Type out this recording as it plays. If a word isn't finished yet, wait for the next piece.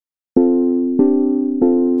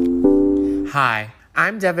Hi,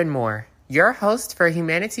 I'm Devin Moore, your host for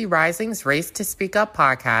Humanity Rising's Race to Speak Up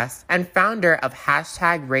podcast and founder of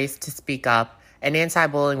hashtag Race to Speak Up, an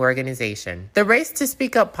anti-bullying organization. The Race to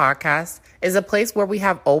Speak Up podcast is a place where we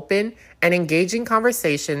have open and engaging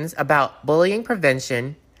conversations about bullying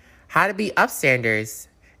prevention, how to be upstanders,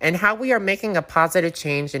 and how we are making a positive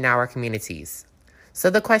change in our communities. So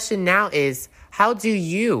the question now is, how do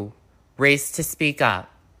you race to speak up?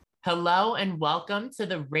 Hello and welcome to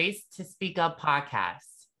the Race to Speak Up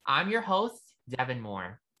podcast. I'm your host, Devin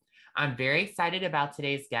Moore. I'm very excited about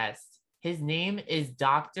today's guest. His name is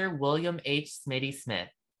Dr. William H. Smitty Smith.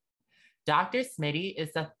 Dr. Smitty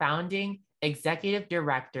is the founding executive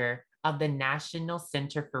director of the National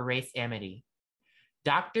Center for Race Amity.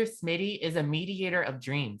 Dr. Smitty is a mediator of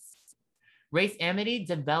dreams. Race Amity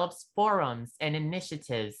develops forums and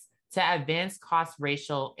initiatives to advance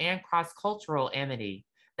cross-racial and cross-cultural amity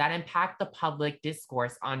that impact the public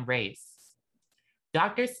discourse on race.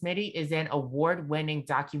 Dr. Smitty is an award-winning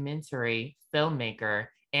documentary filmmaker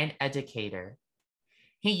and educator.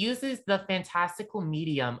 He uses the fantastical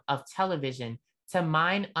medium of television to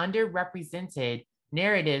mine underrepresented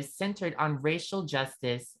narratives centered on racial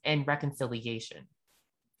justice and reconciliation.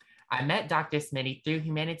 I met Dr. Smitty through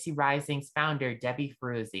Humanity Rising's founder, Debbie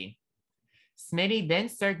Ferruzzi. Smitty then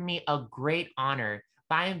served me a great honor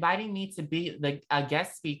by inviting me to be a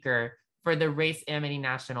guest speaker for the Race Amity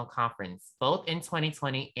National Conference, both in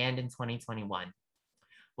 2020 and in 2021.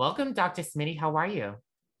 Welcome, Dr. Smitty. How are you?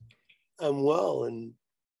 I'm well and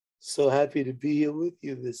so happy to be here with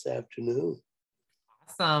you this afternoon.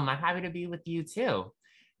 Awesome. I'm happy to be with you too.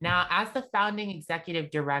 Now, as the founding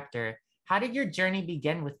executive director, how did your journey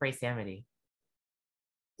begin with Race Amity?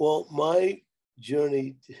 Well, my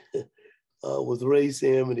journey with Race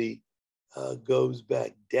Amity goes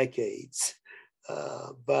back decades,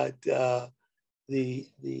 but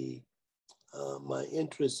my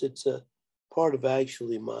interest, it's a part of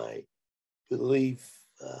actually my belief,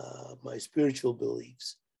 my spiritual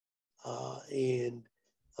beliefs, and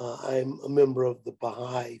I'm a member of the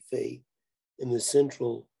Baha'i faith, and the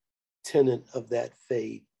central tenet of that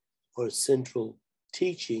faith or central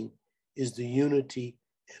teaching is the unity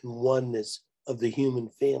and oneness of the human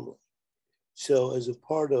family. So as a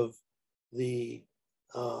part of the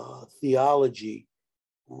theology,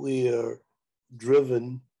 we are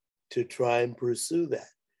driven to try and pursue that.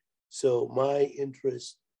 So my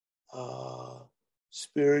interest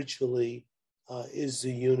spiritually is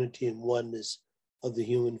the unity and oneness of the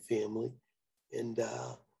human family. And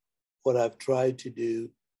what I've tried to do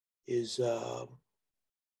is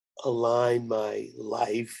align my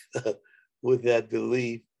life with that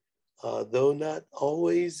belief, though not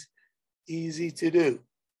always easy to do.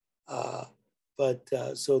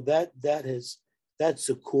 So that's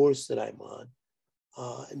the course that I'm on.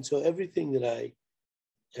 And so everything that I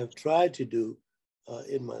have tried to do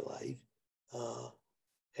in my life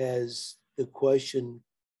has the question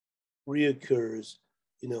reoccurs,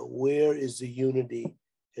 where is the unity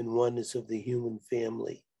and oneness of the human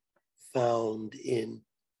family found in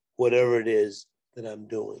whatever it is that I'm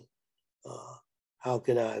doing? How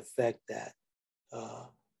can I affect that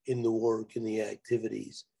in the work and the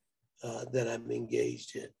activities that I'm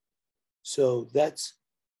engaged in? So that's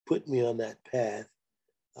put me on that path.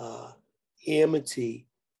 Amity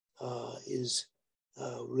is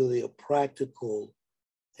really a practical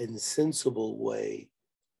and sensible way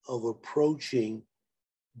of approaching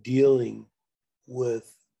dealing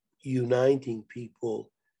with uniting people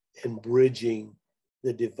and bridging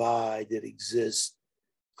the divide that exists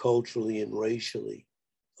culturally and racially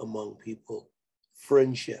among people.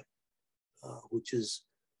 Friendship, which is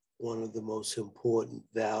one of the most important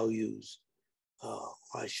values,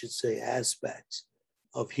 I should say aspects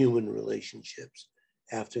of human relationships.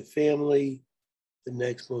 After family, the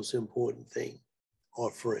next most important thing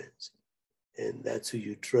are friends. And that's who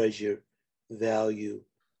you treasure, value,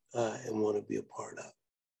 and want to be a part of.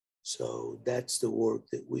 So that's the work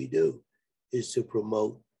that we do, is to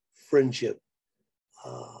promote friendship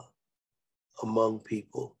among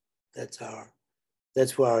people. That's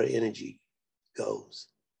where our energy goes.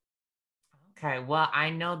 Okay, well,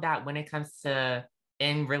 I know that when it comes to,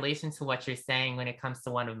 in relation to what you're saying, when it comes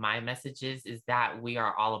to one of my messages is that we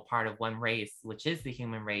are all a part of one race, which is the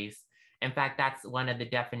human race. In fact, that's one of the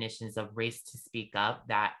definitions of race to speak up,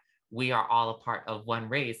 that we are all a part of one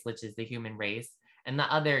race, which is the human race. And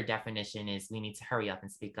the other definition is we need to hurry up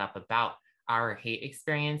and speak up about our hate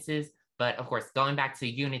experiences. But of course, going back to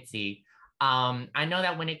unity, I know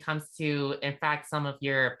that when it comes to, in fact, some of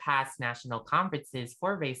your past national conferences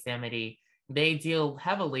for Race Amity, they deal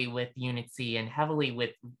heavily with unity and heavily with,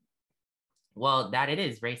 well, that it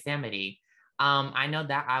is Race Amity. I know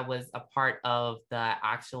that I was a part of the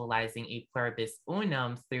actualizing e pluribus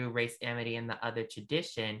unum through race, amity, and the other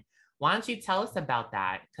tradition. Why don't you tell us about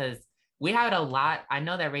that? Because we had a lot. I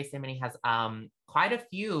know that Race Amity has quite a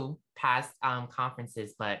few past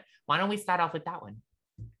conferences, but why don't we start off with that one?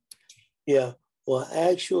 Yeah, well,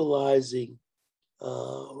 actualizing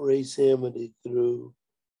race amity through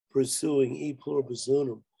pursuing e pluribus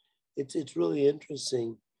unum, it's really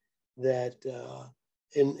interesting that,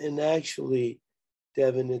 and actually,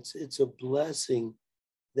 Devin, it's a blessing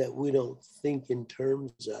that we don't think in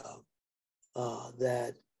terms of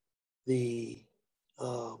that the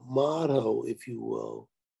motto, if you will,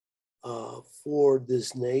 for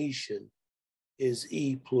this nation is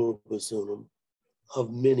e pluribus unum,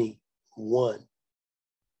 of many one,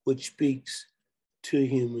 which speaks to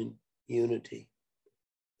human unity.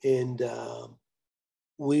 And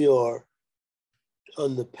we are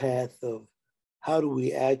on the path of how do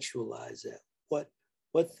we actualize that?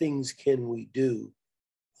 What things can we do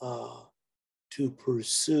to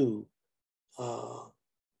pursue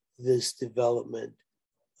this development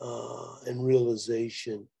and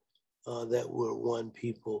realization that we're one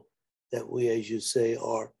people, that we, as you say,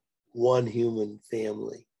 are one human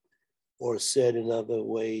family. Or said in other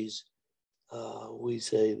ways, we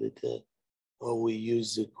say that, or we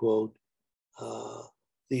use the quote,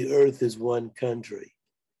 the earth is one country,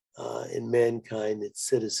 and mankind its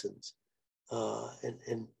citizens,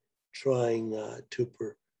 and trying to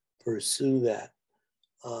pursue that.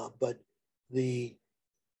 But the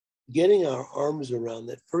getting our arms around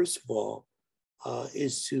that, first of all,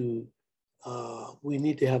 is to, we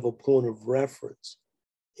need to have a point of reference.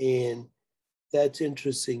 And that's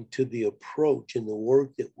interesting to the approach and the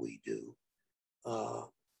work that we do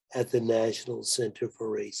at the National Center for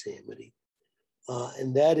Race Amity.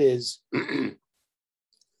 And that is,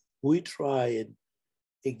 we try and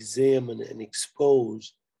examine and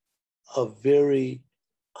expose a very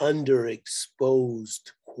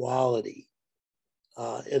underexposed quality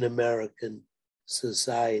in American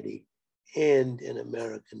society and in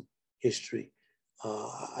American history.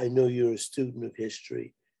 I know you're a student of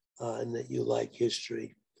history and that you like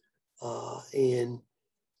history. And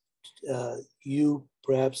you,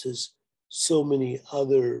 perhaps as so many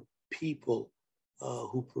other people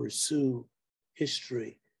who pursue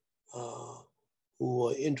history, who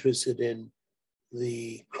are interested in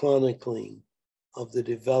the chronicling of the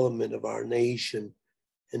development of our nation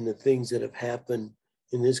and the things that have happened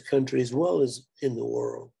in this country as well as in the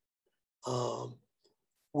world.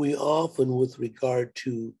 We often, with regard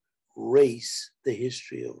to race, the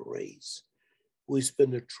history of race, we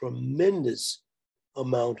spend a tremendous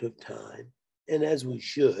amount of time, and as we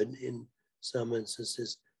should in some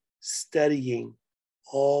instances, studying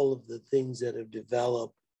all of the things that have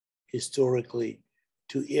developed historically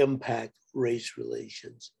to impact race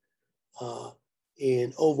relations.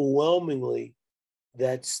 And overwhelmingly,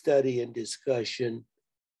 that study and discussion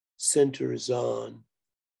centers on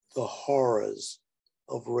the horrors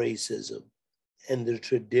of racism and the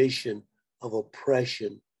tradition of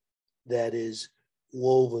oppression that is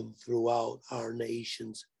woven throughout our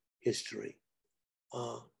nation's history.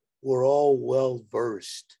 We're all well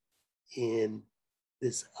versed in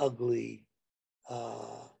this ugly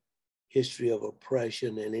history of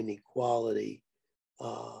oppression and inequality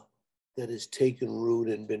that has taken root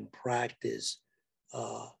and been practiced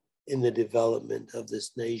in the development of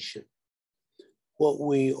this nation. What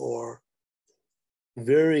we are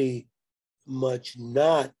very much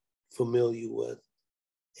not familiar with,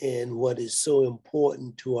 and what is so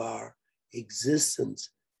important to our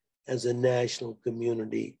existence as a national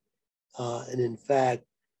community, and in fact,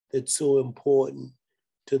 that's so important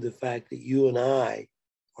to the fact that you and I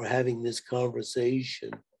are having this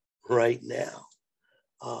conversation right now,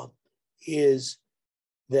 is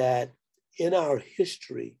that in our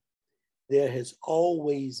history, there has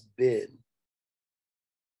always been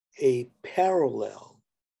a parallel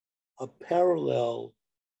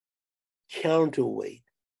counterweight,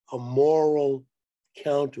 a moral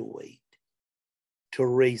counterweight to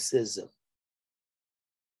racism.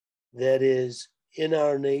 That is, in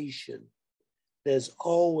our nation, there's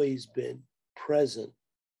always been present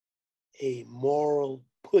a moral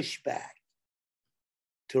pushback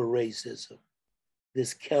to racism,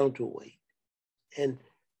 this counterweight. And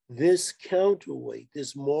this counterweight,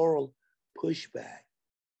 this moral pushback,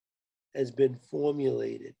 has been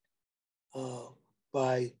formulated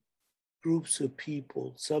by groups of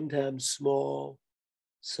people, sometimes small,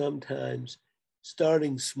 sometimes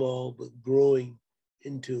starting small, but growing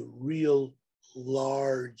into real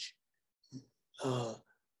large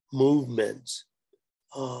movements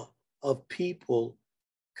of people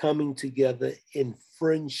coming together in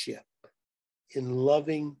friendship, in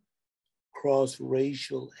loving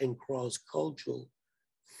cross-racial and cross-cultural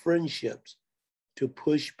friendships to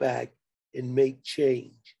push back and make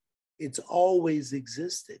change. It's always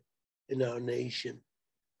existed in our nation,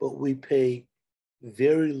 but we pay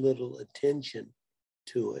very little attention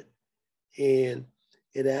to it. And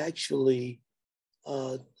it actually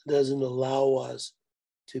doesn't allow us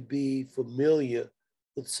to be familiar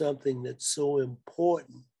with something that's so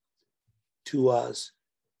important to us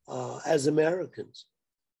as Americans.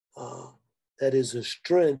 That is a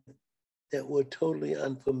strength that we're totally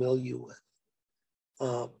unfamiliar with.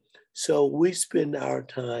 So we spend our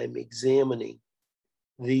time examining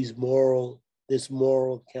this moral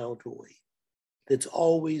counterweight that's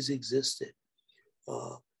always existed.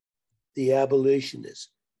 The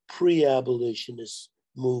abolitionist, pre-abolitionist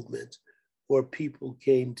movements where people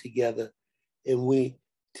came together, and we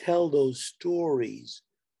tell those stories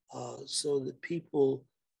so that people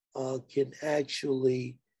can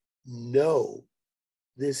actually know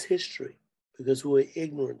this history, because we're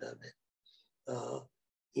ignorant of it.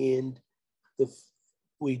 And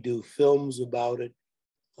we do films about it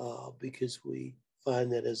because we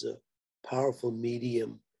find that as a powerful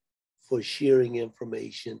medium for sharing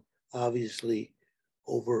information, obviously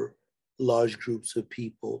over large groups of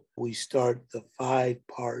people. We start the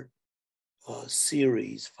 5-part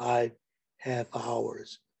series, 5.5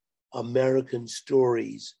 hours, American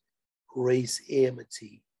Stories, Race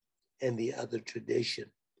Amity, and the Other Tradition.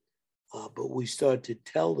 But we start to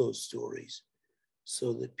tell those stories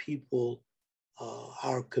so that people,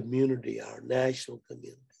 our community, our national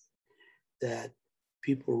community, that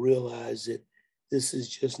people realize that this is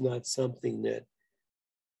just not something that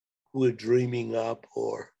we're dreaming up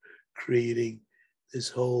or creating this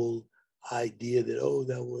whole idea that, oh,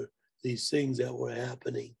 that were these things that were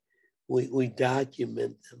happening. We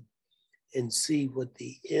document them and see what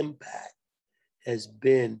the impact has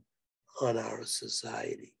been on our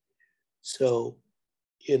society. So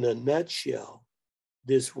in a nutshell,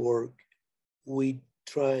 this work, we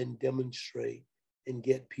try and demonstrate and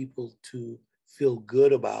get people to feel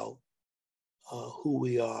good about who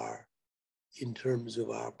we are in terms of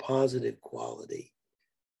our positive qualities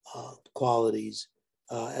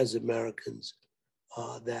as Americans,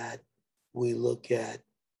 that we look at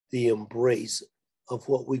the embrace of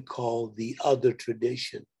what we call the other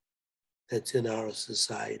tradition that's in our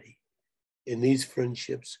society. And these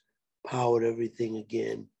friendships powered everything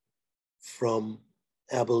again from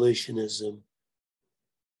abolitionism,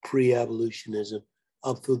 pre-abolitionism,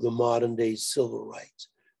 up through the modern day civil rights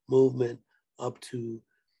movement, up to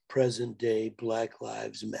present day Black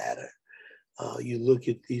Lives Matter. You look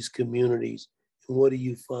at these communities, and what do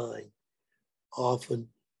you find? Often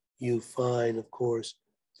you find, of course,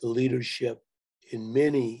 the leadership in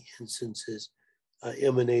many instances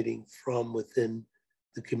emanating from within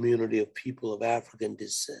the community of people of African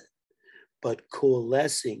descent, but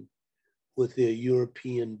coalescing with their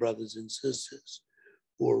European brothers and sisters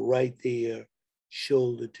who are right there,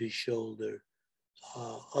 shoulder to shoulder,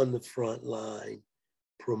 on the front line,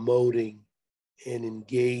 promoting and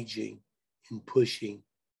engaging and pushing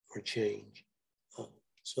for change.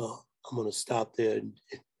 So I'm going to stop there and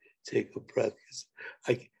take a breath,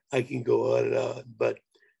 because I can go on and on, but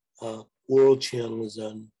World Channel is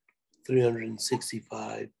on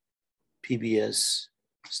 365 PBS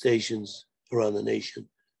stations around the nation.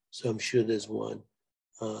 So I'm sure there's one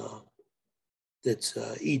that's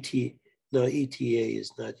ETA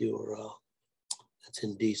is not your, that's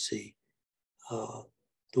in DC.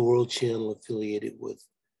 The World Channel affiliated with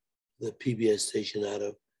the PBS station out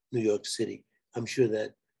of New York City. I'm sure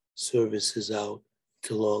that service is out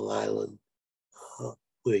to Long Island,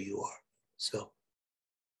 where you are. So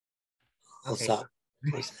I'll stop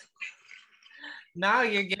for a second. No,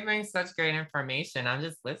 you're giving such great information. I'm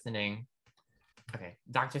just listening. Okay,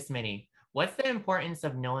 Dr. Smitty, what's the importance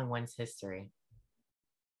of knowing one's history?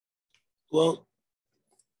 Well,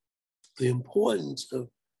 the importance of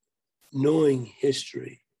knowing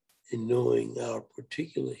history and knowing our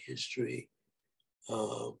particular history,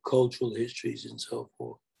 cultural histories and so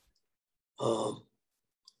forth.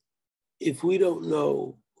 If we don't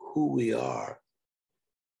know who we are,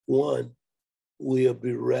 one, we are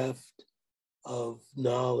bereft of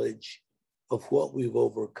knowledge of what we've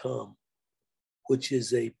overcome, which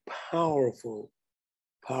is a powerful,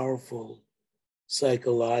 powerful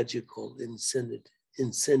psychological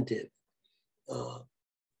incentive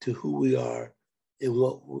to who we are and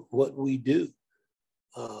what we do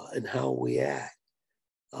and how we act.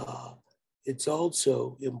 It's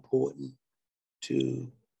also important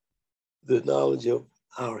to the knowledge of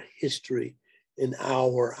our history an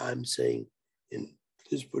hour, I'm saying in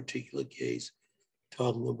this particular case,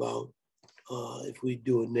 talking about if we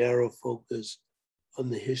do a narrow focus on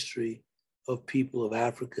the history of people of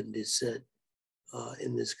African descent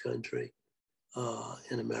in this country,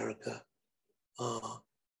 in America.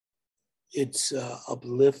 It's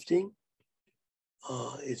uplifting,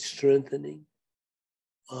 it's strengthening,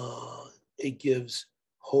 it gives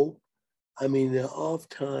hope. I mean, there are oft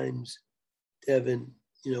times, Devin,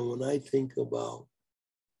 when I think about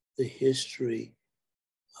the history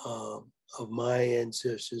of my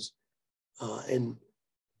ancestors and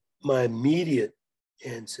my immediate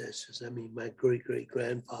ancestors, I mean, my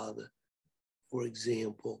great-great-grandfather, for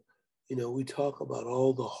example, we talk about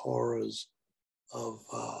all the horrors of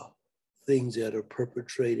things that are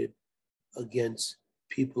perpetrated against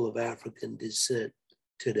people of African descent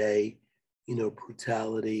today,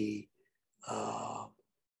 brutality,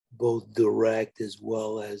 both direct as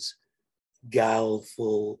well as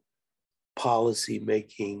guileful policy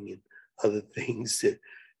making and other things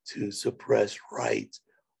to suppress rights,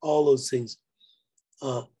 all those things.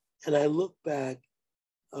 And I look back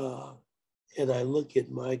and I look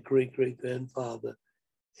at my great-great-grandfather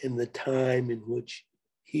and the time in which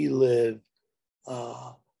he lived,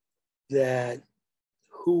 that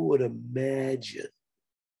who would imagine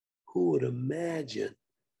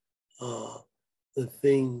the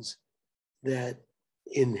things that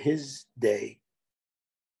in his day,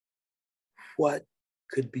 what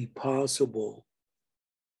could be possible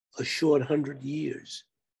a short 100 years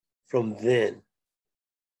from then.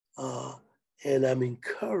 And I'm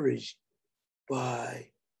encouraged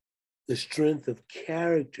by the strength of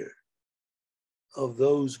character of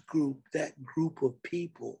that group of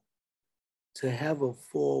people to have a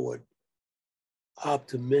forward,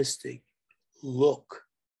 optimistic look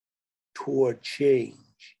toward change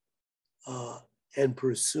and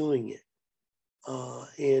pursuing it.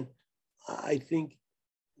 And I think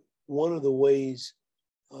one of the ways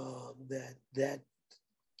that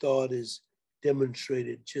thought is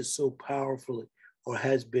demonstrated just so powerfully, or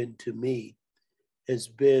has been to me, has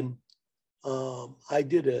been, I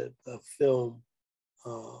did a film,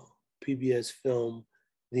 PBS film,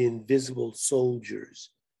 The Invisible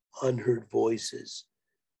Soldiers, Unheard Voices,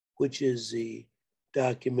 which is the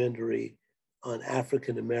documentary on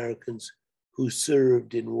African Americans who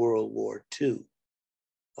served in World War II,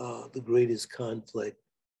 the greatest conflict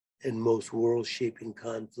and most world-shaping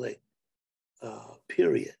conflict,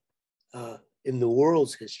 period, in the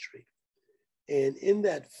world's history. And in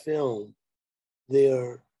that film,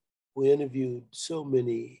 we interviewed so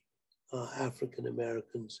many African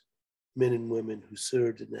Americans, men and women who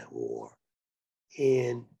served in that war.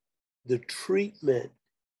 And the treatment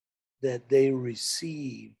that they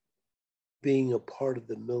received being a part of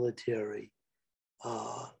the military,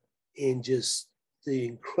 and just the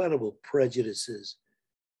incredible prejudices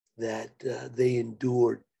that they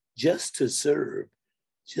endured just to serve,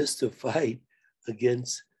 just to fight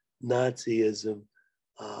against Nazism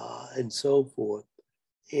and so forth.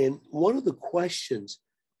 And one of the questions,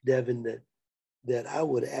 Devin, that I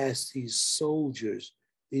would ask these soldiers,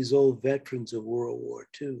 these old veterans of World War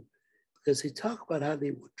II, because they talk about how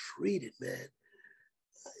they were treated, man.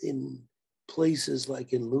 In places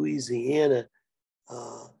like in Louisiana,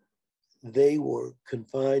 they were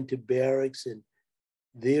confined to barracks, and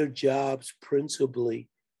their jobs principally,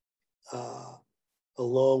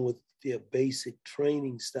 along with their basic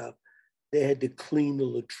training stuff, they had to clean the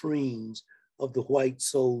latrines of the white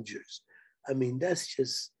soldiers. I mean, that's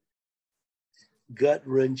just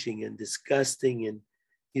gut-wrenching and disgusting. And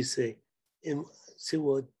you say,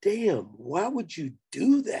 well, damn, why would you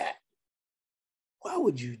do that? Why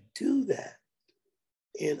would you do that?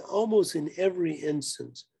 And almost in every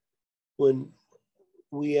instance, when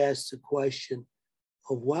we ask the question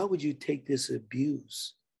of why would you take this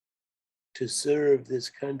abuse to serve this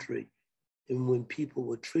country, and when people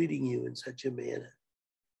were treating you in such a manner,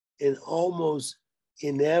 and almost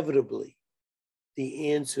inevitably,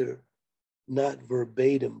 the answer, not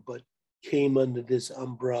verbatim, but came under this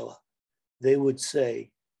umbrella, they would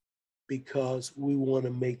say, because we want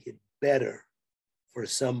to make it better for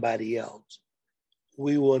somebody else.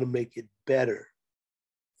 We want to make it better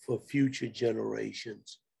for future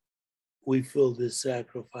generations. We feel this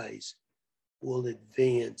sacrifice will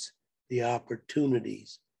advance the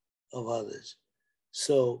opportunities of others.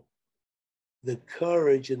 So the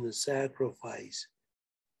courage and the sacrifice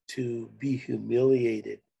to be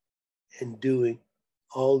humiliated and doing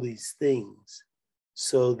all these things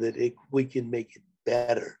so that we can make it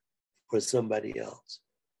better for somebody else.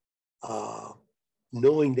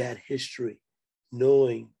 Knowing that history,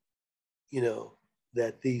 knowing,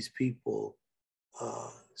 that these people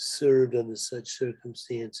served under such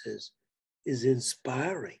circumstances is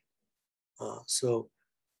inspiring. So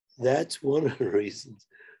that's one of the reasons.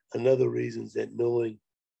 Another reason is that knowing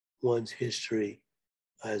one's history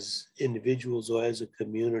as individuals or as a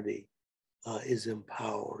community is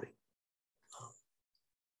empowering.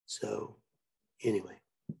 So anyway.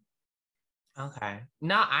 Okay.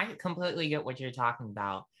 No, I completely get what you're talking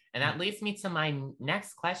about. And that leads me to my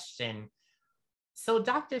next question. So,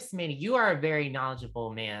 Dr. Smith, you are a very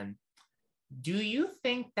knowledgeable man. Do you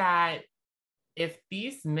think that if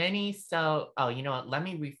these many, you know what, let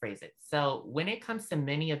me rephrase it. So, when it comes to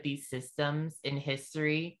many of these systems in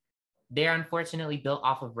history, they're unfortunately built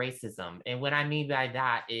off of racism. And what I mean by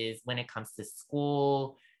that is when it comes to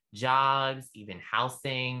school, jobs, even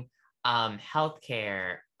housing,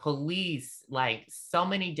 healthcare, police, like so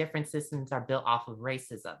many different systems are built off of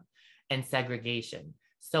racism and segregation.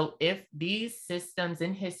 So if these systems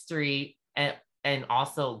in history and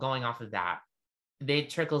also going off of that, it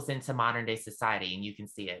trickles into modern day society and you can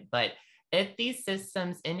see it. But if these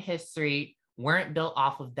systems in history weren't built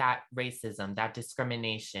off of that racism, that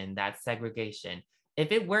discrimination, that segregation,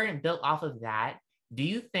 if it weren't built off of that, do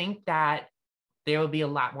you think that there will be a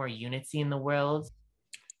lot more unity in the world?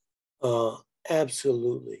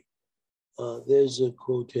 Absolutely. There's a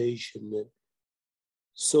quotation that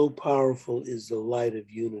so powerful is the light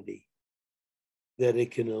of unity that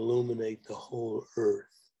it can illuminate the whole earth.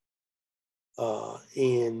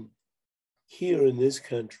 And here in this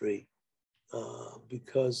country,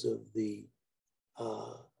 because of the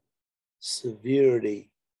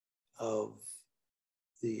severity of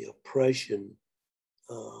the oppression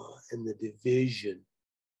and the division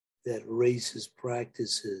that racist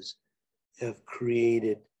practices have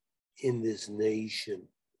created in this nation,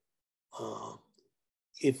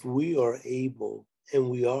 if we are able, and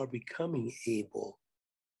we are becoming able,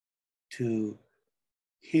 to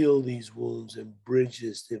heal these wounds and bridge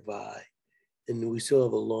this divide, and we still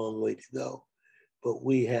have a long way to go, but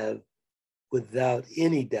we have, without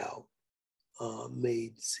any doubt,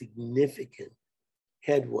 made significant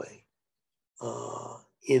headway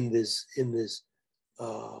in this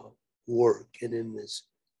work and in this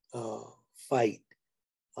fight,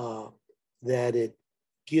 that it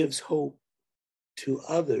gives hope to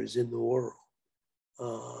others in the world.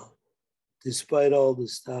 Despite all the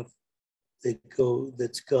stuff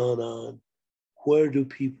that's gone on, where do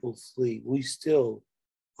people flee? We still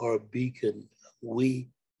are a beacon. We,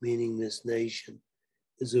 meaning this nation,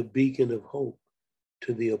 is a beacon of hope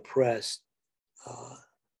to the oppressed,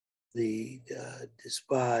 the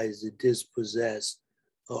despised, the dispossessed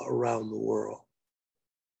around the world.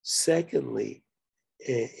 Secondly,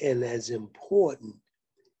 and as important,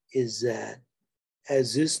 is that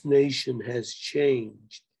as this nation has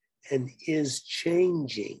changed and is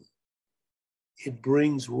changing, it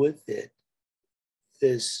brings with it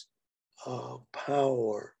this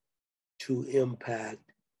power to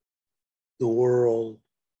impact the world,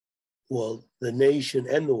 well, the nation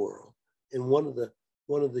and the world. And one of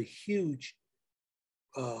the huge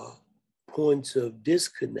points of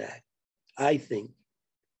disconnect, I think,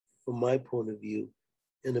 from my point of view,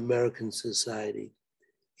 in American society,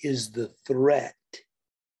 is the threat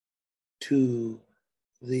to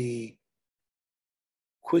the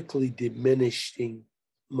quickly diminishing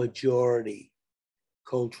majority,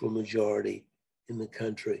 cultural majority in the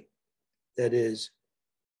country. That is,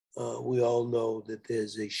 we all know that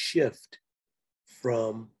there's a shift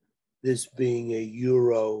from this being a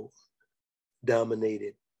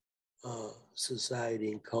Euro-dominated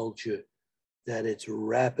society and culture, that it's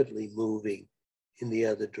rapidly moving in the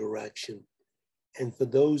other direction. And for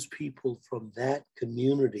those people from that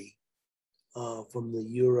community, from the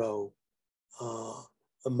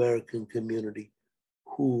Euro-American community,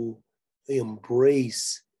 who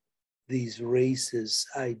embrace these racist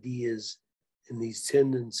ideas and these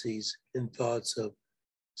tendencies and thoughts of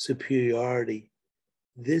superiority,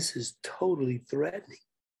 this is totally threatening.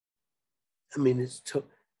 I mean,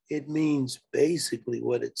 it means basically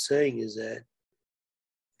what it's saying is that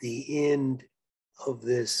the end of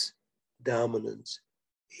this dominance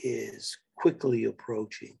is quickly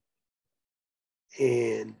approaching,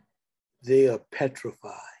 and they are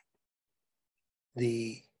petrified.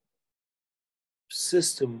 The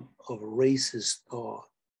system of racist thought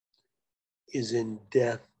is in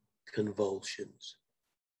death convulsions.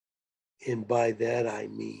 And by that I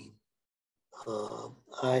mean,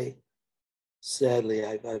 sadly,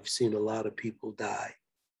 I've seen a lot of people die,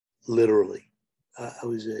 literally. I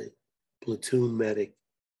was a platoon medic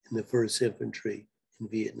in the 1st Infantry in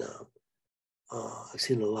Vietnam. I've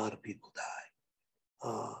seen a lot of people die.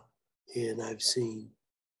 And I've seen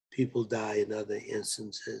people die in other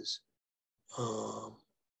instances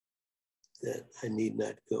that I need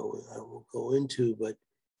not I will go into, but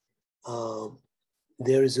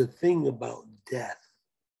there is a thing about death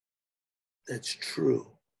that's true.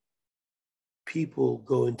 People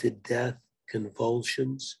go into death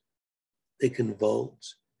convulsions. They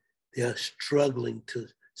convulse. They are struggling to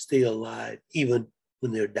stay alive even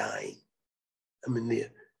when they're dying. I mean,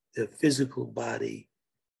 their physical body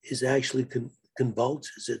is actually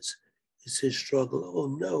convulses. It's his struggle. Oh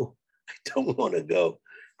no, I don't want to go.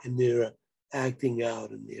 And they're acting out,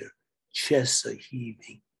 and their chests are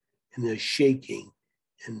heaving, and they're shaking,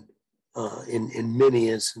 and in many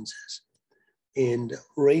instances. And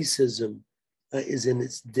racism is in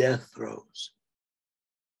its death throes.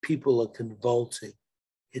 People are convulsing.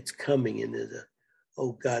 It's coming, and there's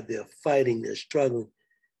oh God, they're fighting, they're struggling.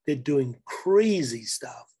 They're doing crazy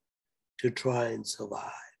stuff to try and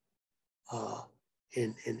survive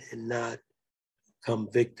and not come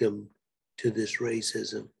victim to this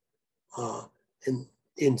racism. And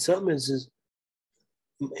in some instances,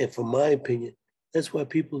 and from my opinion, that's why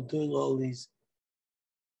people are doing all these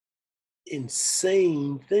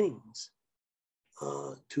insane things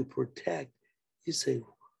to protect. You say,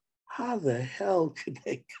 how the hell could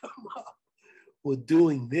they come up with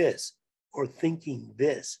doing this or thinking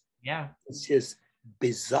this? Yeah. It's just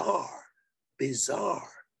bizarre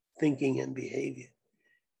thinking and behavior,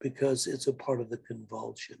 because it's a part of the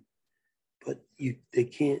convulsion. But the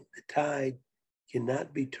tide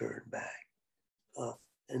cannot be turned back,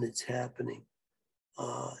 and it's happening,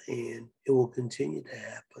 and it will continue to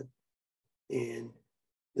happen. And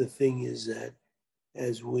the thing is that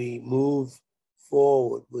as we move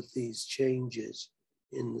forward with these changes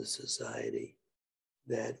in the society,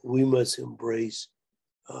 that we must embrace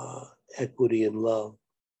equity and love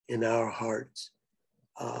in our hearts,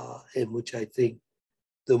 in which I think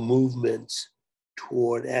the movements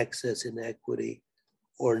toward access and equity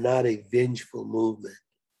are not a vengeful movement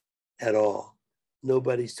at all.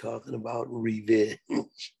 Nobody's talking about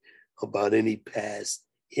revenge, about any past,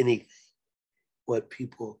 anything. What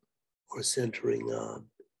people are centering on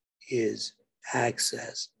is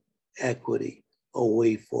access, equity, a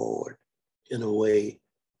way forward, in a way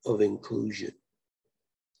of inclusion.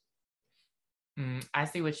 I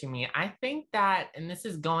see what you mean. I think that, and this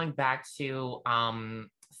is going back to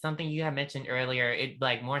something you had mentioned earlier, it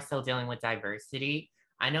like more so dealing with diversity.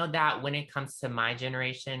 I know that when it comes to my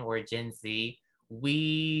generation or Gen Z,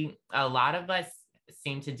 a lot of us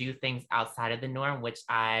seem to do things outside of the norm, which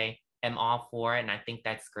I am all for, and I think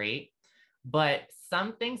that's great. But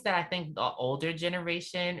some things that I think the older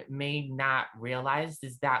generation may not realize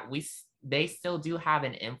is that they still do have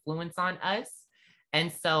an influence on us. And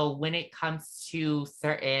so when it comes to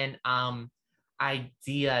certain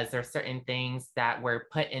ideas or certain things that were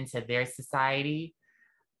put into their society,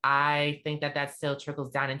 I think that still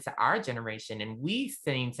trickles down into our generation. And we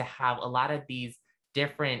seem to have a lot of these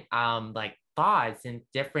different like thoughts and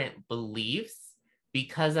different beliefs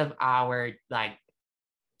because of our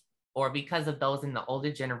or because of those in the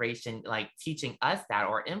older generation, like teaching us that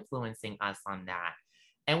or influencing us on that.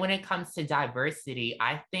 And when it comes to diversity,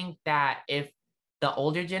 I think that if the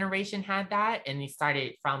older generation had that and they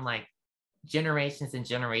started from like generations and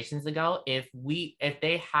generations ago, if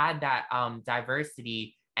they had that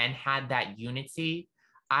diversity and had that unity,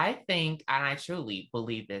 I think, and I truly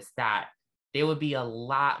believe this, that there would be a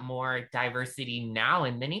lot more diversity now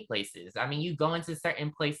in many places. I mean, you go into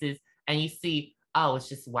certain places and you see, oh, it's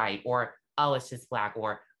just white, or oh, it's just Black,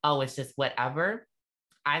 or oh, it's just whatever.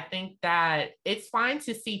 I think that it's fine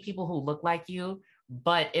to see people who look like you,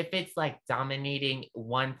 but if it's like dominating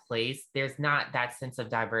one place, there's not that sense of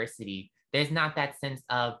diversity. There's not that sense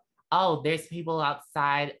of, oh, there's people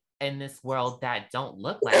outside in this world that don't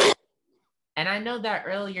look like you. And I know that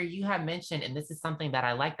earlier you had mentioned, and this is something that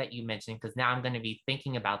I like that you mentioned, because now I'm going to be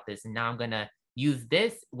thinking about this, and now I'm going to use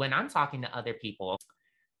this when I'm talking to other people.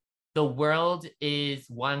 The world is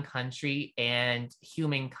one country, and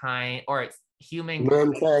mankind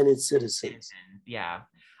is citizens. Yeah.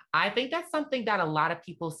 I think that's something that a lot of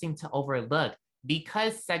people seem to overlook,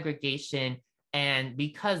 because segregation and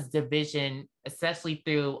because division, especially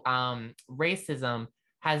through racism,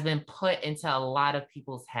 has been put into a lot of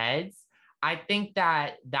people's heads. I think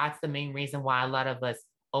that that's the main reason why a lot of us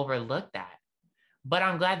overlook that. But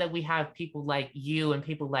I'm glad that we have people like you and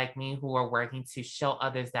people like me who are working to show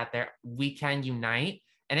others that we can unite.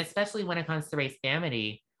 And especially when it comes to race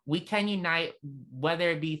amity, we can unite,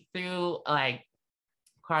 whether it be through like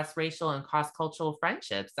cross-racial and cross-cultural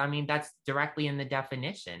friendships. I mean, that's directly in the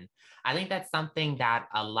definition. I think that's something that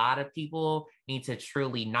a lot of people need to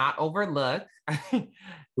truly not overlook, take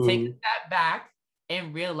a step back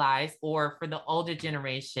and realize, or for the older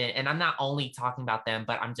generation, and I'm not only talking about them,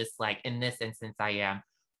 but I'm just like, in this instance, I am.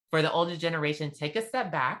 For the older generation, take a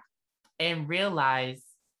step back and realize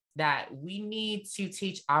that we need to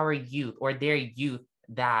teach our youth or their youth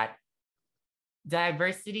that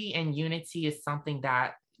diversity and unity is something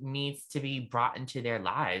that needs to be brought into their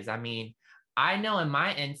lives. I mean, I know in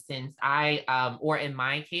my instance, or in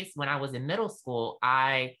my case, when I was in middle school,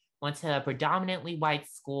 I went to a predominantly white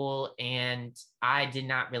school and I did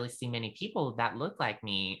not really see many people that looked like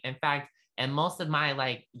me. In fact, and most of my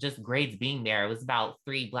like just grades being there, it was about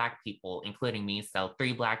 3 Black people, including me. So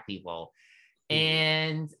 3 Black people.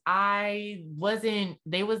 And that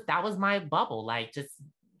was my bubble, like just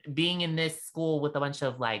being in this school with a bunch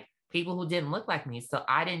of like people who didn't look like me. So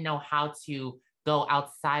I didn't know how to go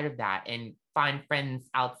outside of that and find friends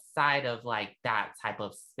outside of like that type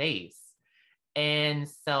of space. And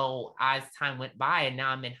so as time went by and now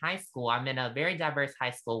I'm in high school, I'm in a very diverse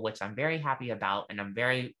high school, which I'm very happy about. And I'm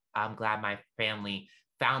glad my family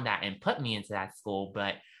found that and put me into that school.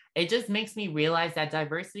 But it just makes me realize that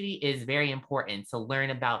diversity is very important to learn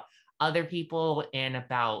about other people and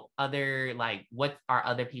about like what are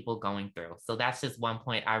other people going through. So that's just one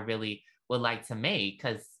point I really would like to make,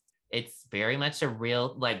 because it's very much a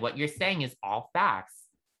real, like what you're saying is all facts.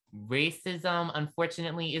 Racism,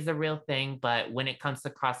 unfortunately, is a real thing, but when it comes to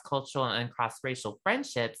cross-cultural and cross-racial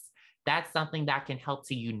friendships, that's something that can help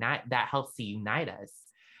to unite, that helps to unite us.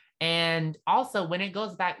 And also when it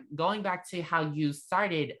going back to how you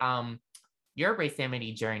started your race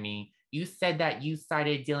amity journey, you said that you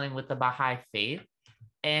started dealing with the Baha'i faith.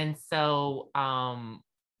 And so,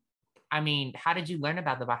 I mean, how did you learn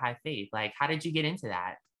about the Baha'i faith? Like, how did you get into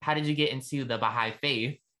that? How did you get into the Baha'i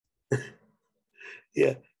faith?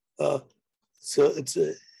 Yeah. So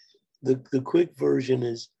the quick version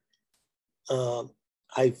is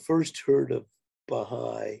I first heard of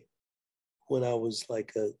Baha'i when I was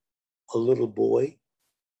like a little boy,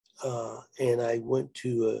 and I went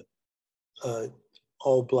to a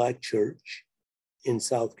all Black church in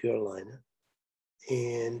South Carolina,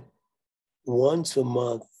 and once a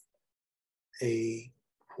month, a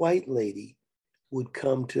white lady would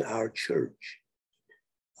come to our church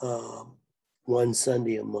one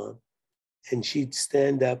Sunday a month, and she'd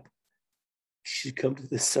stand up. She'd come to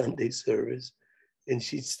the Sunday service, and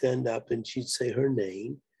she'd stand up and she'd say her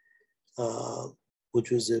name, which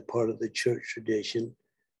was a part of the church tradition.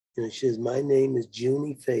 And she says, "My name is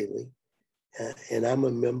Junie Faley, and I'm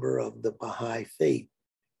a member of the Baha'i faith,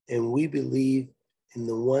 and we believe in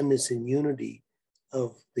the oneness and unity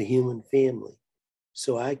of the human family.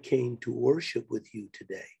 So I came to worship with you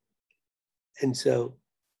today." And so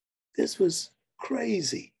this was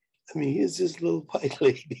crazy. I mean, here's this little white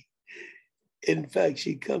lady. In fact,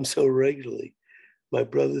 she comes so regularly. My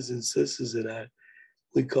brothers and sisters and I,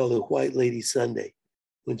 we call it White Lady Sunday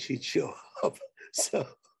when she'd show up. So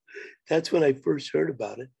that's when I first heard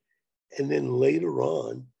about it. And then later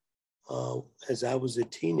on, as I was a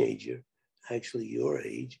teenager, actually your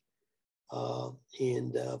age,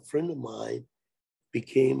 and a friend of mine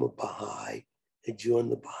became a Baha'i and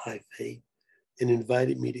joined the Baha'i faith and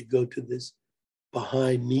invited me to go to this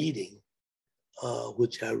Baha'i meeting,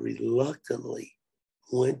 which I reluctantly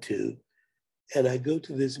went to. And I go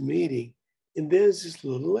to this meeting, and there's this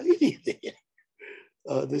little lady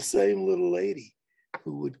there, the same little lady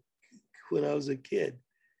who would, when I was a kid.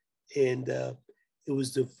 And it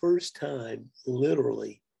was the first time,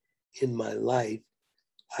 literally, in my life,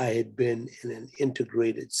 I had been in an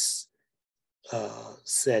integrated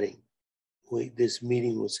setting. This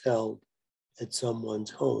meeting was held at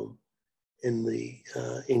someone's home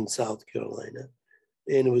in South Carolina,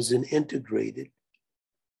 and it was an integrated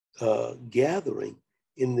gathering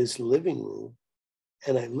in this living room.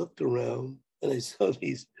 And I looked around and I saw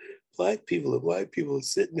these Black people and white people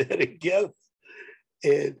sitting there together,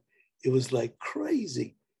 and it was like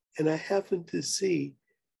crazy. And I happened to see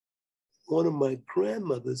one of my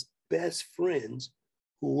grandmother's best friends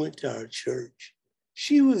who went to our church.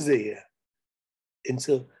 She was there. And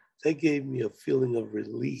so that gave me a feeling of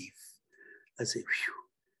relief. I said, "Phew,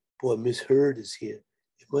 boy, Miss Heard is here.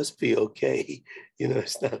 It must be okay. You know,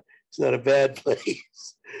 it's not a bad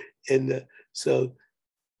place." And so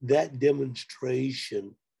that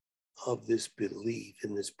demonstration of this belief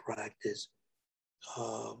and this practice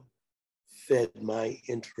fed my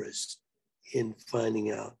interest in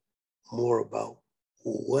finding out more about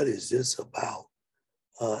what is this about,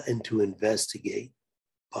 and to investigate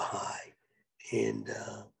Baha'i. And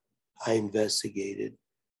I investigated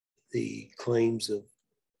the claims of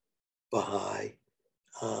Baha'i,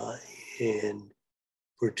 and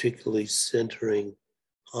particularly centering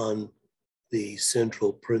on the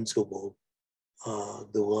central principle,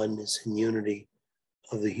 the oneness and unity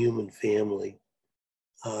of the human family,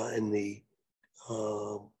 and the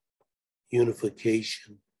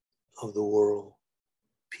unification of the world,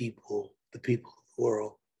 the people of the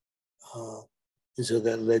world. And so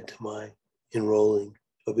that led to my enrolling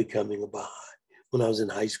or becoming a Baha'i when I was in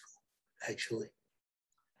high school, actually.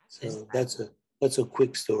 So that's a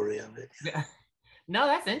quick story of it. No,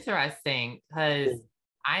 that's interesting because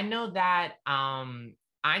I know that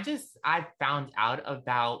I found out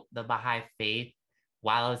about the Baha'i faith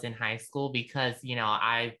while I was in high school because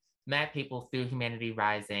I met people through Humanity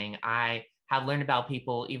Rising. I have learned about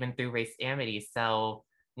people even through Race Amity. So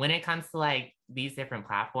when it comes to like these different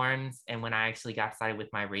platforms and when I actually got started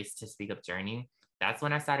with my Race to Speak Up journey, that's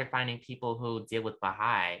when I started finding people who deal with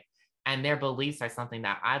Baha'i and their beliefs are something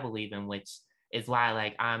that I believe in, which is why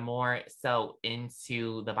like I'm more so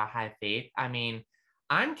into the Baha'i faith. I mean,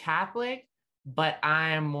 I'm Catholic, but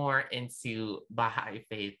I'm more into Baha'i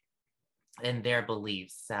faith and their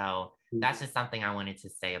beliefs. So that's just something I wanted to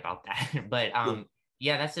say about that. But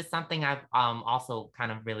yeah, that's just something I've also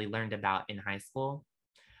kind of really learned about in high school.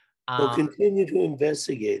 Well, continue to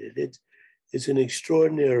investigate it. It's an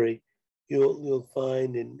extraordinary. You'll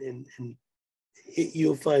find and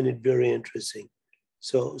you'll find it very interesting.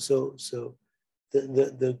 So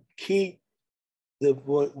the key,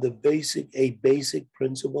 a basic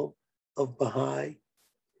principle of Baha'i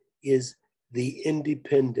is the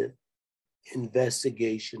independent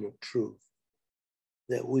investigation of truth,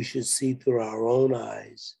 that we should see through our own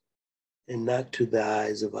eyes and not to the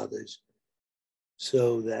eyes of others,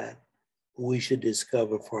 so that we should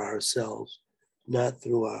discover for ourselves, not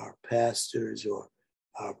through our pastors or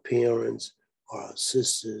our parents or our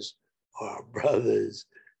sisters or our brothers,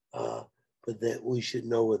 but that we should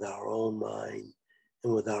know with our own mind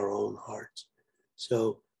and with our own hearts.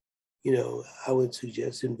 So, I would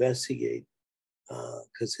suggest investigate,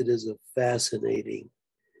 because it is a fascinating,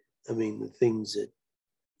 the things that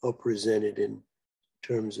are presented in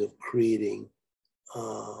terms of creating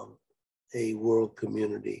a world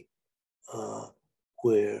community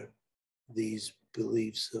where these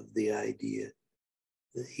beliefs of the idea,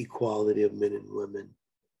 the equality of men and women,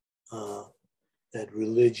 that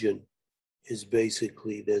religion is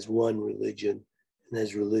basically, there's one religion, and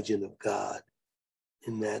there's religion of God,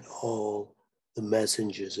 and that all the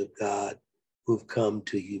messengers of God who've come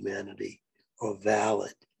to humanity are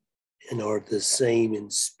valid and are the same in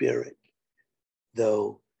spirit,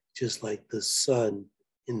 though just like the sun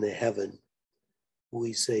in the heaven,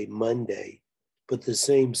 we say Monday, but the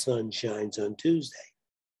same sun shines on Tuesday,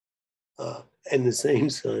 and the same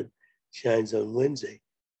sun shines on Wednesday.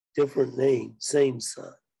 Different name, same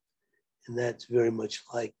sun. And that's very much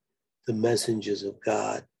like the messengers of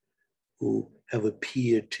God who have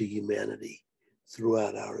appeared to humanity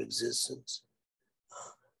throughout our existence.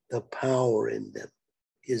 The power in them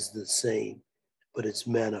is the same, but it's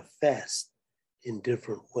manifest in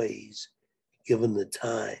different ways given the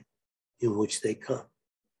time in which they come.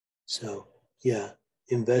 So yeah,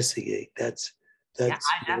 investigate. That's yeah,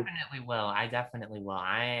 I definitely will.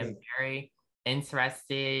 I am very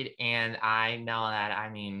interested, and I know that. I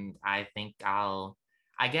mean, I think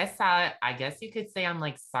I guess you could say I'm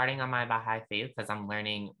like starting on my Baha'i faith because I'm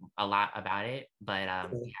learning a lot about it. But yeah.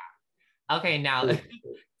 Okay, now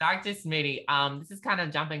Dr. Smitty, this is kind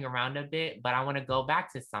of jumping around a bit, but I want to go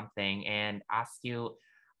back to something and ask you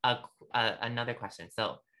another question.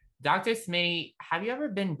 So, Dr. Smitty, have you ever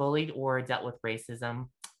been bullied or dealt with racism?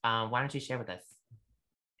 Why don't you share with us?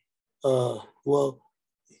 Well,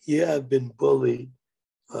 yeah, I've been bullied.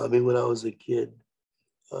 When I was a kid,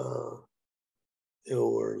 there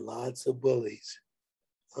were lots of bullies.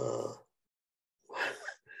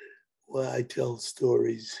 Well, I tell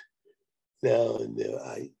stories now and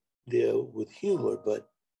they're with humor, but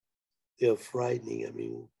they're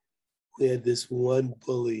frightening. We had this one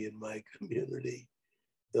bully in my community.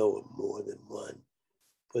 There were more than one,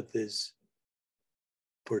 but this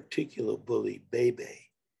particular bully, Bebe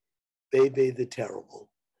the Terrible.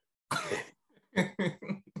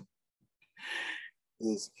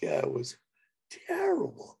 This guy was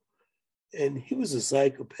terrible. And he was a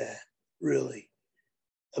psychopath, really.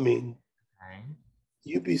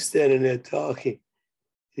 You'd be standing there talking,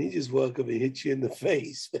 and he just walk up and hit you in the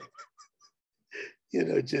face.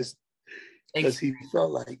 Just because he felt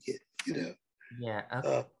like it, Yeah.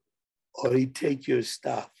 Okay. Or he'd take your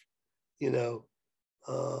stuff,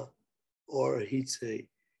 or he'd say,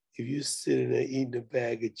 if you're sitting there eating a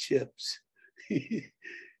bag of chips, he'd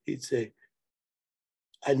say,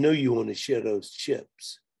 I know you want to share those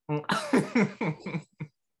chips. And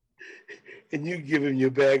you give him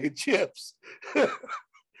your bag of chips. I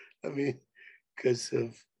mean, because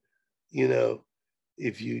of,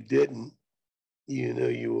 if you didn't,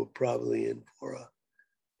 you were probably in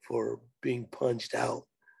for being punched out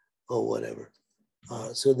or whatever.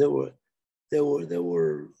 So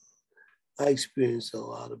I experienced a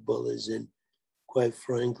lot of bullies, and quite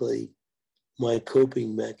frankly, my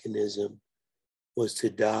coping mechanism was to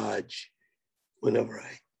dodge whenever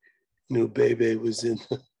I knew Bebe was in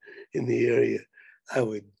the area. I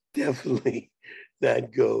would definitely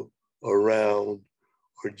not go around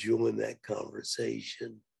or join that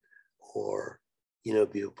conversation or,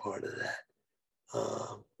 be a part of that.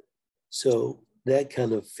 So that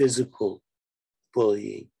kind of physical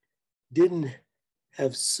bullying didn't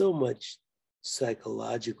have so much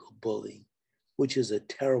psychological bullying, which is a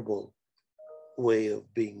terrible way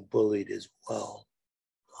of being bullied as well.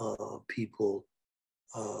 People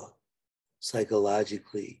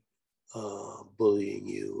psychologically bullying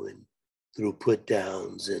you and through put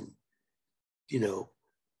downs and,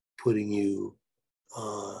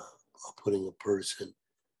 putting a person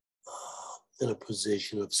in a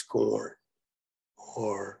position of scorn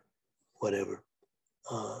or whatever.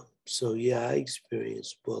 So yeah, I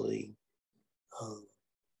experienced bullying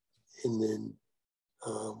and then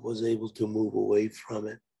was able to move away from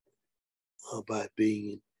it by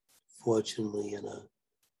being fortunately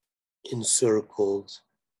in circles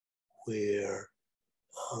where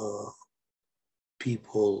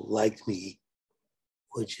people liked me,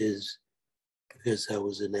 which is because I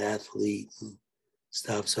was an athlete and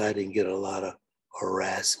stuff, so I didn't get a lot of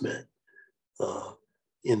harassment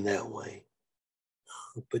in that way.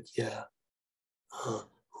 But yeah,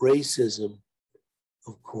 racism,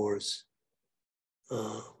 of course,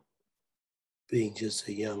 being just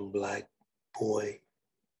a young Black boy,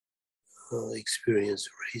 experienced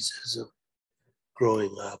racism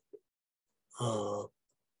growing up,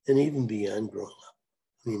 and even beyond growing up.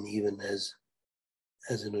 I mean, even as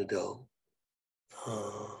an adult,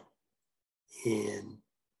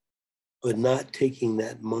 but not taking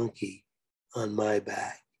that monkey on my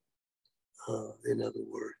back. In other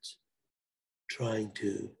words, trying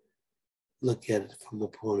to look at it from the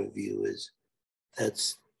point of view as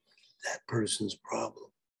that's that person's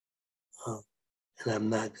problem. And I'm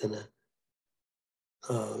not gonna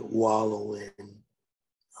wallow in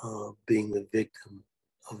being the victim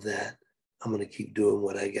of that. I'm gonna keep doing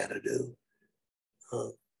what I gotta do.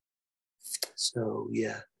 So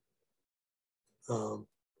yeah,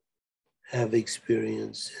 have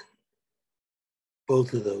experience in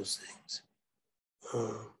both of those things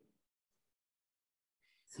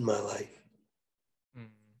in my life.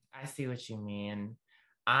 I see what you mean.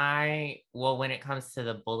 When it comes to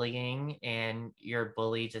the bullying and your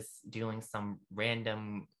bully just doing some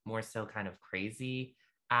random, more so kind of crazy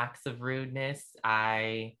acts of rudeness,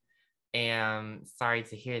 I am sorry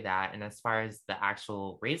to hear that. And as far as the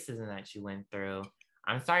actual racism that you went through,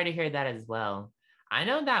 I'm sorry to hear that as well. I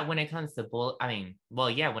know that when it comes to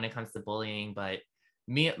when it comes to bullying, but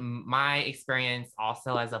my experience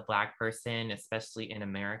also as a Black person, especially in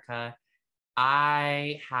America,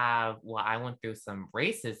 I went through some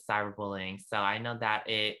racist cyberbullying. So I know that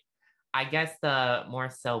I guess the more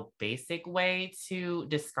so basic way to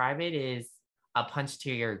describe it is a punch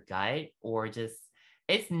to your gut, or just,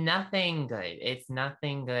 it's nothing good. It's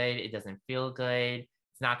nothing good. It doesn't feel good.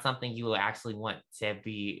 It's not something you will actually want to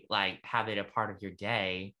be like, have it a part of your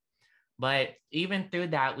day. But even through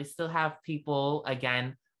that, we still have people,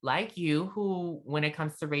 again, like you, who, when it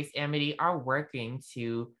comes to race amity, are working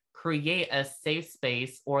to create a safe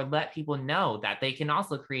space or let people know that they can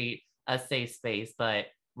also create a safe space. But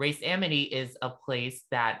race amity is a place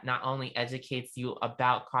that not only educates you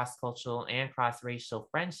about cross-cultural and cross-racial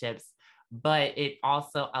friendships, but it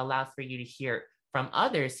also allows for you to hear from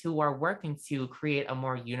others who are working to create a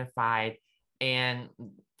more unified and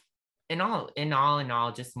in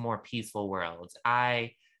all, just more peaceful world.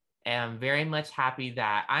 I am very much happy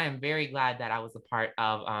that I am very glad that I was a part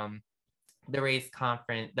of the race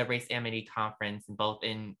amity conference, both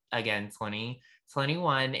in, again,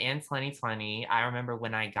 2021 and 2020. I remember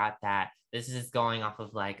when I got that. This is just going off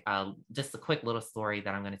of like just a quick little story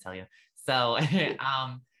that I'm going to tell you. So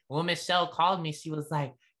when Michelle called me, she was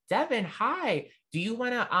like, Devin, hi, do you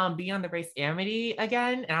want to be on the race amity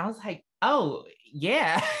again? And I was like, oh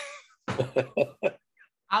yeah.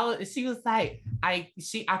 She was like, I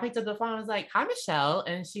picked up the phone. I was like, hi, Michelle.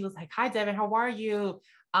 And she was like, hi, Devin, how are you?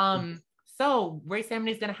 so Race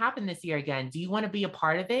Amity is going to happen this year again. Do you want to be a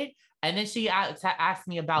part of it? And then she asked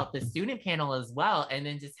me about the student panel as well, and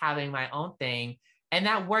then just having my own thing. And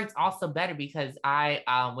that worked also better because I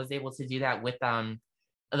was able to do that with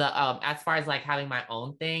as far as like having my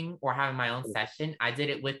own thing or having my own session. I did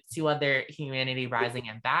it with two other Humanity Rising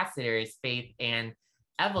ambassadors, Faith and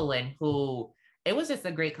Evelyn, who it was just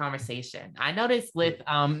a great conversation. I noticed with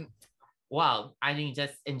well, I mean,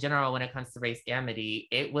 just in general, when it comes to Race Amity,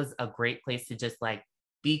 it was a great place to just like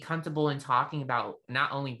be comfortable in talking about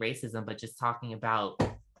not only racism, but just talking about,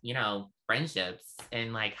 friendships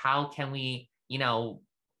and like how can we,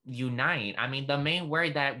 unite. I mean, the main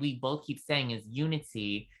word that we both keep saying is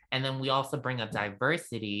unity. And then we also bring up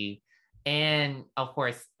diversity and, of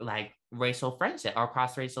course, like racial friendship or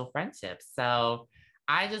cross racial friendships. So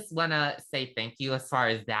I just want to say thank you as far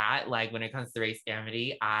as that. Like when it comes to Race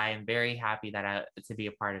Amity, I'm very happy to be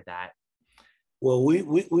a part of that. Well,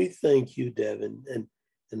 we thank you, Devin,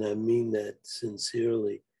 and I mean that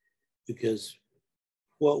sincerely, because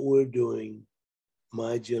what we're doing,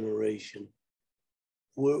 my generation,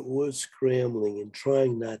 we're scrambling and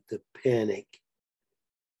trying not to panic.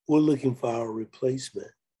 We're looking for our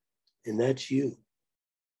replacement, and that's you.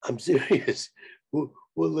 I'm serious. We're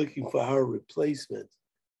looking for our replacement.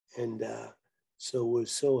 And so we're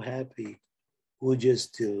so happy. We're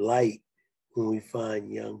just delight when we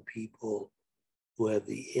find young people who have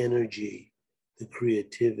the energy, the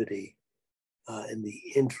creativity, and the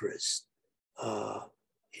interest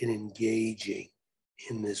in engaging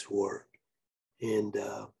in this work. And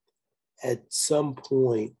at some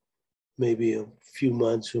point, maybe a few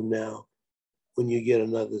months from now, when you get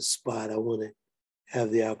another spot, I want to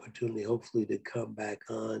have the opportunity, hopefully, to come back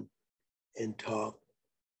on and talk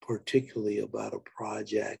particularly about a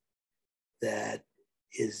project that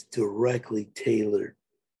is directly tailored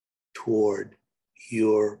toward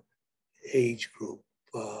your age group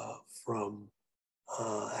from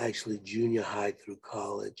actually junior high through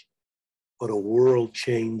college, but a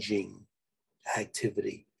world-changing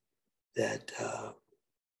activity that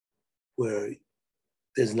where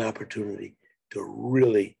there's an opportunity to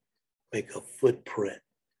really make a footprint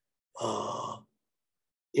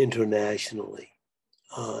internationally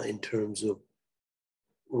in terms of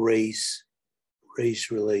race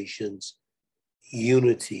relations,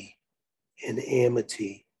 unity, and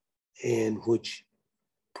amity, and which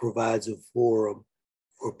provides a forum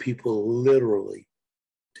for people literally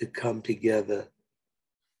to come together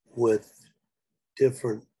with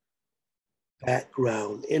different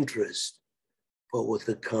background interests, but with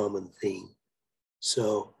a common theme.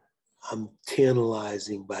 So I'm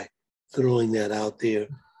tantalizing by throwing that out there,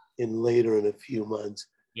 and later in a few months.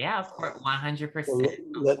 Yeah, of course, 100%.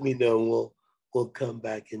 Let me know. We'll come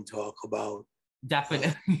back and talk about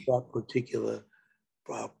definitely that particular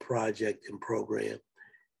project and program.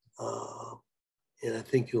 And I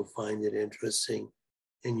think you'll find it interesting,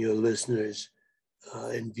 and your listeners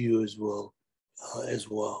and viewers will as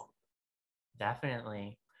well.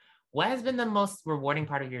 Definitely. What has been the most rewarding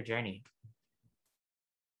part of your journey?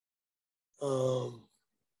 The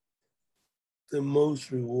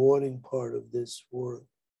most rewarding part of this work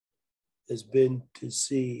has been to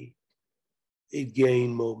see it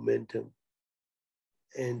gain momentum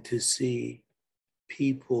and to see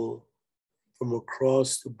people from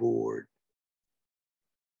across the board,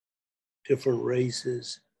 different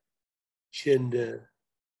races, gender,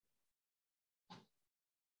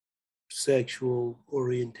 sexual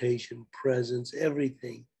orientation, presence,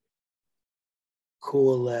 everything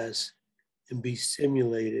coalesce and be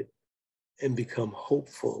stimulated and become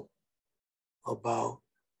hopeful about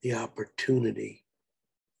the opportunity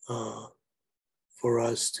for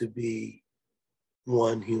us to be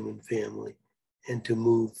one human family and to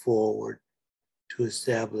move forward to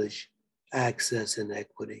establish access and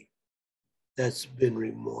equity. That's been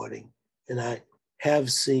rewarding. And I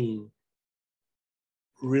have seen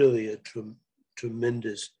really a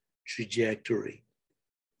tremendous trajectory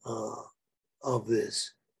of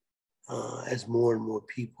this as more and more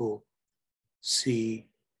people see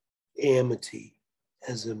amity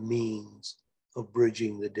as a means of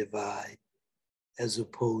bridging the divide, as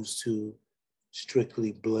opposed to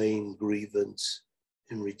strictly blame, grievance,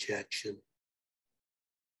 and rejection.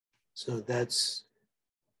 So that's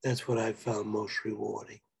what I found most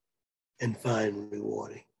rewarding and find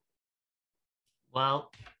rewarding.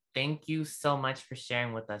 Well, thank you so much for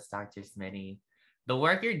sharing with us, Dr. Smitty. The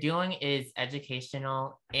work you're doing is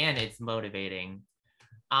educational and it's motivating.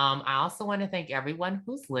 I also want to thank everyone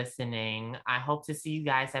who's listening. I hope to see you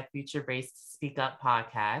guys at future Race to Speak Up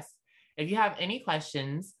podcast. If you have any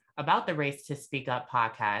questions about the Race to Speak Up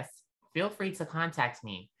podcast, feel free to contact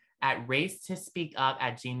me. at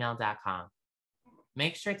racetospeakup@gmail.com.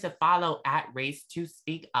 Make sure to follow at Race to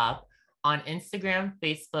Speak Up on Instagram,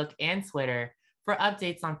 Facebook, and Twitter for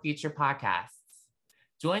updates on future podcasts.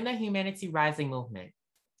 Join the Humanity Rising movement.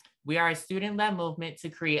 We are a student-led movement to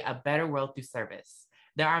create a better world through service.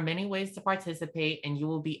 There are many ways to participate, and you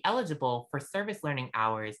will be eligible for service learning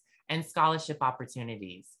hours and scholarship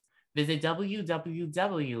opportunities. Visit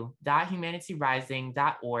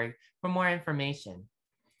www.humanityrising.org for more information.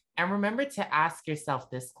 And remember to ask yourself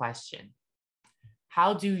this question: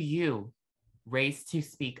 how do you race to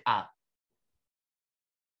speak up?